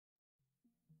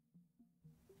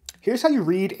Here's how you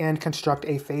read and construct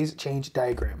a phase change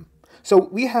diagram. So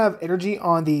we have energy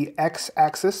on the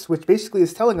x-axis, which basically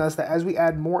is telling us that as we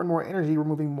add more and more energy, we're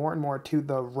moving more and more to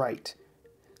the right.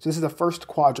 So this is the first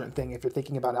quadrant thing if you're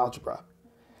thinking about algebra.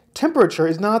 Temperature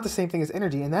is not the same thing as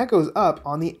energy, and that goes up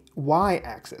on the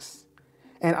y-axis.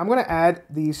 And I'm going to add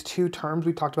these two terms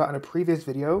we talked about in a previous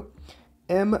video,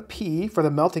 MP for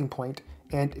the melting point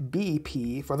and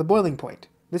BP for the boiling point.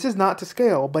 This is not to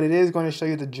scale, but it is going to show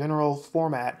you the general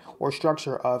format or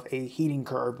structure of a heating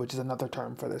curve, which is another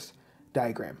term for this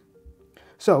diagram.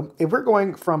 So if we're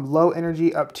going from low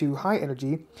energy up to high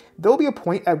energy, there'll be a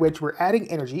point at which we're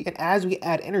adding energy, and as we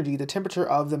add energy, the temperature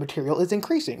of the material is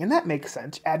increasing, and that makes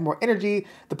sense. Add more energy,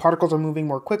 the particles are moving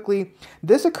more quickly.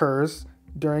 This occurs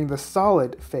during the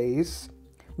solid phase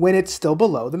when it's still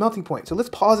below the melting point. So let's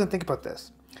pause and think about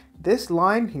this. This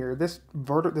line here, this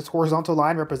horizontal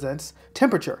line represents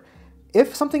temperature.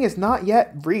 If something has not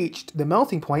yet reached the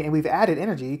melting point and we've added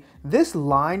energy, this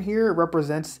line here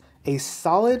represents a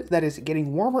solid that is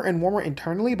getting warmer and warmer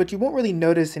internally, but you won't really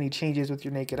notice any changes with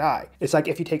your naked eye. It's like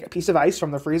if you take a piece of ice from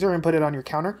the freezer and put it on your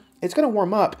counter, it's going to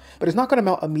warm up, but it's not going to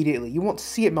melt immediately. You won't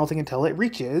see it melting until it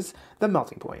reaches the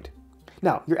melting point.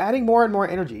 Now, you're adding more and more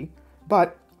energy,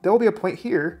 but there will be a point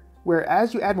here where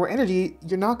as you add more energy,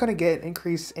 you're not going to get an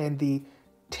increase in the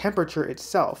temperature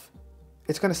itself.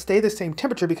 It's going to stay the same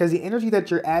temperature because the energy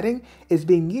that you're adding is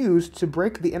being used to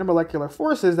break the intermolecular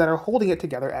forces that are holding it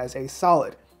together as a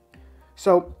solid.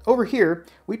 So over here,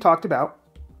 we talked about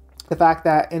the fact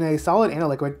that in a solid and a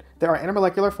liquid, there are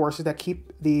intermolecular forces that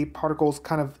keep the particles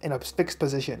kind of in a fixed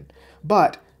position.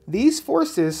 But these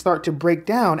forces start to break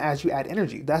down as you add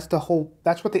energy. That's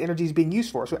what the energy is being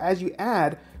used for. So as you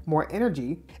add more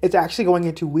energy, it's actually going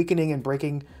into weakening and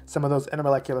breaking some of those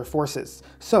intermolecular forces.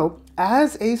 So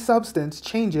as a substance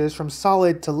changes from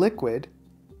solid to liquid,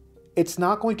 it's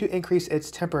not going to increase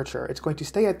its temperature. It's going to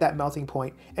stay at that melting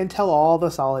point until all the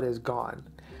solid is gone.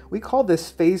 We call this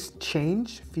phase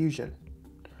change fusion,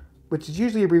 which is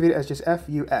usually abbreviated as just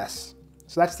FUS.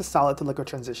 So that's the solid to liquid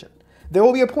transition. There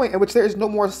will be a point at which there is no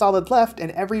more solid left,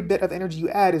 and every bit of energy you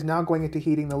add is now going into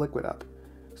heating the liquid up.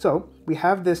 So we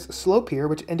have this slope here,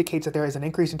 which indicates that there is an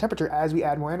increase in temperature as we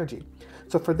add more energy.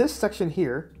 So for this section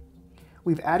here,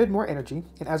 we've added more energy,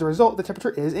 and as a result, the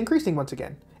temperature is increasing once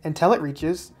again until it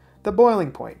reaches the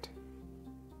boiling point.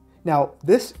 Now,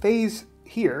 this phase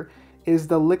here is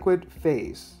the liquid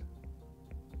phase.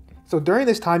 So during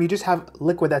this time, you just have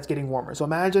liquid that's getting warmer. So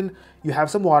imagine you have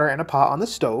some water in a pot on the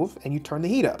stove and you turn the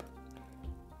heat up.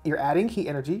 You're adding heat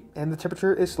energy and the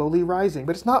temperature is slowly rising,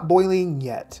 but it's not boiling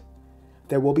yet.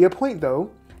 There will be a point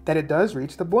though that it does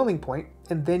reach the boiling point,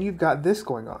 and then you've got this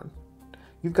going on.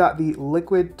 You've got the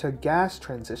liquid to gas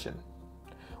transition,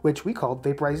 which we call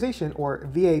vaporization, or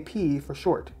VAP for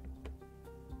short.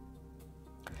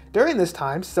 During this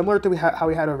time, similar to how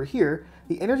we had over here,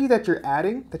 the energy that you're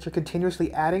adding, that you're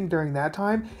continuously adding during that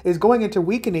time, is going into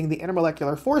weakening the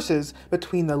intermolecular forces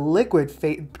between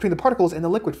the particles in the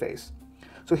liquid phase.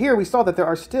 So here we saw that there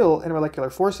are still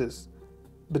intermolecular forces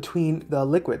between the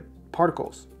liquid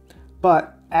particles.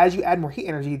 But as you add more heat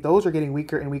energy, those are getting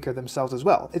weaker and weaker themselves as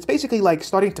well. It's basically like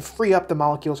starting to free up the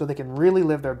molecules so they can really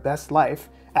live their best life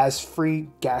as free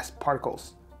gas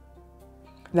particles.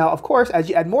 Now, of course, as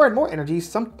you add more and more energy,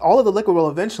 all of the liquid will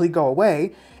eventually go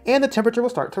away and the temperature will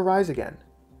start to rise again.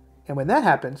 And when that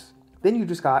happens, then you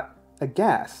just got a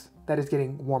gas that is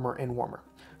getting warmer and warmer.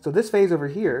 So this phase over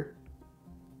here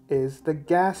is the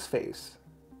gas phase.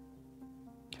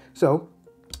 So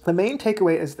the main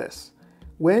takeaway is this.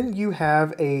 When you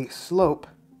have a slope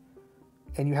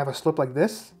and you have a slope like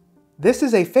this, this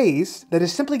is a phase that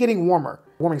is simply getting warmer.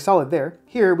 Warming solid there.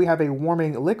 Here we have a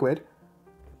warming liquid.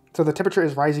 So the temperature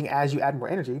is rising as you add more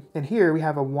energy. And here we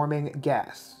have a warming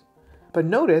gas. But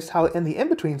notice how in the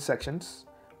in-between sections,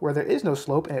 where there is no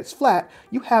slope and it's flat,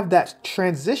 you have that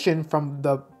transition from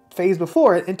the phase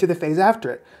before it into the phase after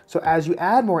it. So as you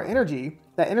add more energy,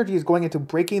 that energy is going into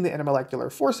breaking the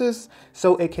intermolecular forces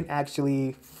so it can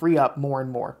actually free up more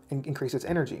and more and increase its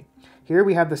energy. Here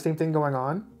we have the same thing going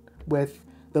on with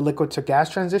the liquid to gas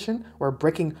transition. We're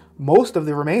breaking most of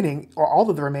the remaining, or all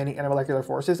of the remaining intermolecular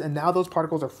forces, and now those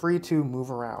particles are free to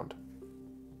move around.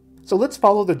 So let's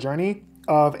follow the journey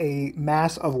of a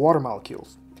mass of water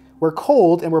molecules. We're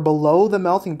cold and we're below the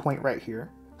melting point right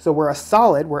here. So we're a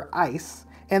solid, we're ice,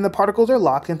 and the particles are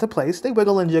locked into place. They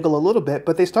wiggle and jiggle a little bit,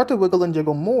 but they start to wiggle and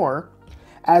jiggle more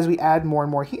as we add more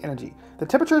and more heat energy. The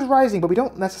temperature is rising, but we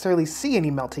don't necessarily see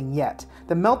any melting yet.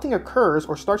 The melting occurs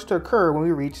or starts to occur when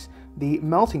we reach the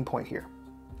melting point here.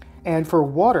 And for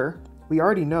water, we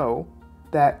already know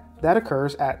that that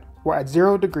occurs at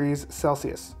 0 degrees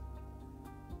Celsius.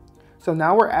 So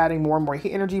now we're adding more and more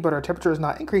heat energy, but our temperature is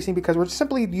not increasing because we're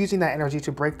simply using that energy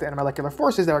to break the intermolecular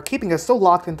forces that are keeping us so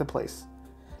locked into place.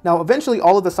 Now, eventually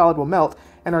all of the solid will melt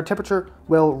and our temperature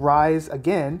will rise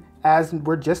again as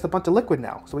we're just a bunch of liquid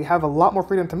now. So we have a lot more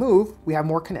freedom to move, we have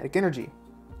more kinetic energy.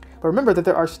 But remember that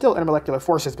there are still intermolecular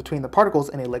forces between the particles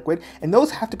in a liquid, and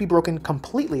those have to be broken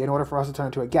completely in order for us to turn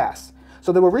into a gas.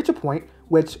 So they will reach a point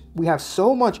which we have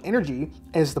so much energy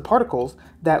as the particles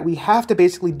that we have to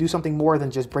basically do something more than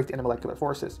just break the intermolecular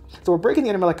forces. So we're breaking the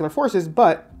intermolecular forces,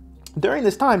 but during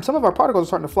this time, some of our particles are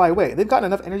starting to fly away. They've gotten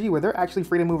enough energy where they're actually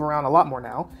free to move around a lot more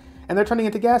now, and they're turning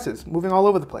into gases, moving all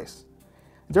over the place.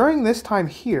 During this time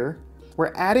here,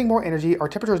 we're adding more energy. Our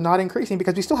temperature is not increasing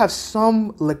because we still have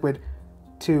some liquid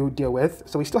to deal with,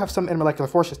 so we still have some intermolecular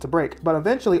forces to break, but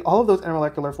eventually all of those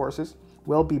intermolecular forces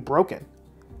will be broken.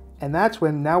 And that's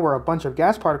when now we're a bunch of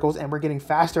gas particles and we're getting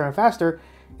faster and faster.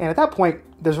 And at that point,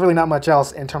 there's really not much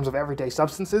else in terms of everyday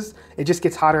substances. It just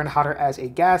gets hotter and hotter as a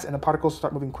gas, and the particles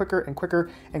start moving quicker and quicker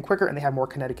and quicker, and they have more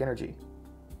kinetic energy.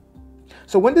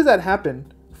 So when does that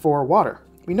happen for water?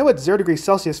 We know it's 0 degrees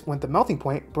Celsius when the melting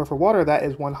point, but for water, that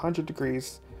is 100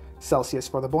 degrees Celsius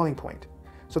for the boiling point.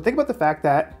 So think about the fact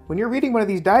that when you're reading one of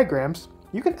these diagrams,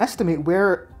 you can estimate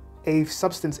where a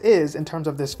substance is in terms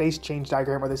of this phase change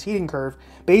diagram or this heating curve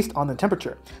based on the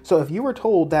temperature. So if you were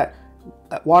told that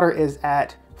water is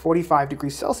at 45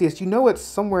 degrees Celsius, you know it's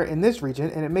somewhere in this region,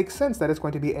 and it makes sense that it's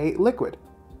going to be a liquid.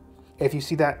 If you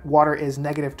see that water is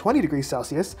negative 20 degrees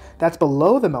Celsius, that's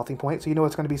below the melting point, so you know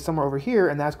it's going to be somewhere over here,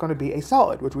 and that's going to be a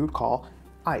solid, which we would call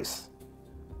ice.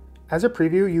 As a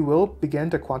preview, you will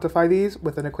begin to quantify these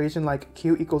with an equation like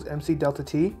Q equals mc delta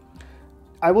T.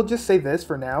 I will just say this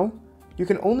for now. You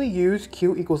can only use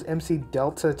Q equals mc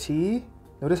delta T.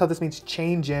 Notice how this means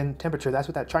change in temperature. That's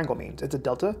what that triangle means. It's a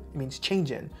delta, it means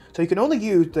change in. So you can only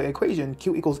use the equation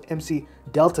Q equals mc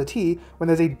delta T when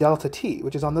there's a delta T,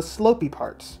 which is on the slopey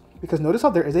parts. Because notice how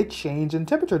there is a change in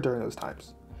temperature during those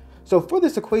times. So for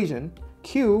this equation,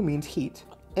 Q means heat,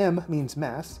 M means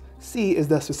mass, C is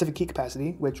the specific heat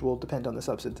capacity, which will depend on the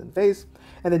substance and phase,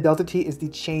 and then delta T is the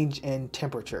change in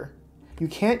temperature. You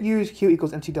can't use Q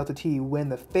equals mc delta T when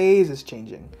the phase is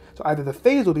changing. So either the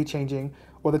phase will be changing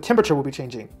or the temperature will be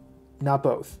changing, not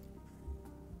both.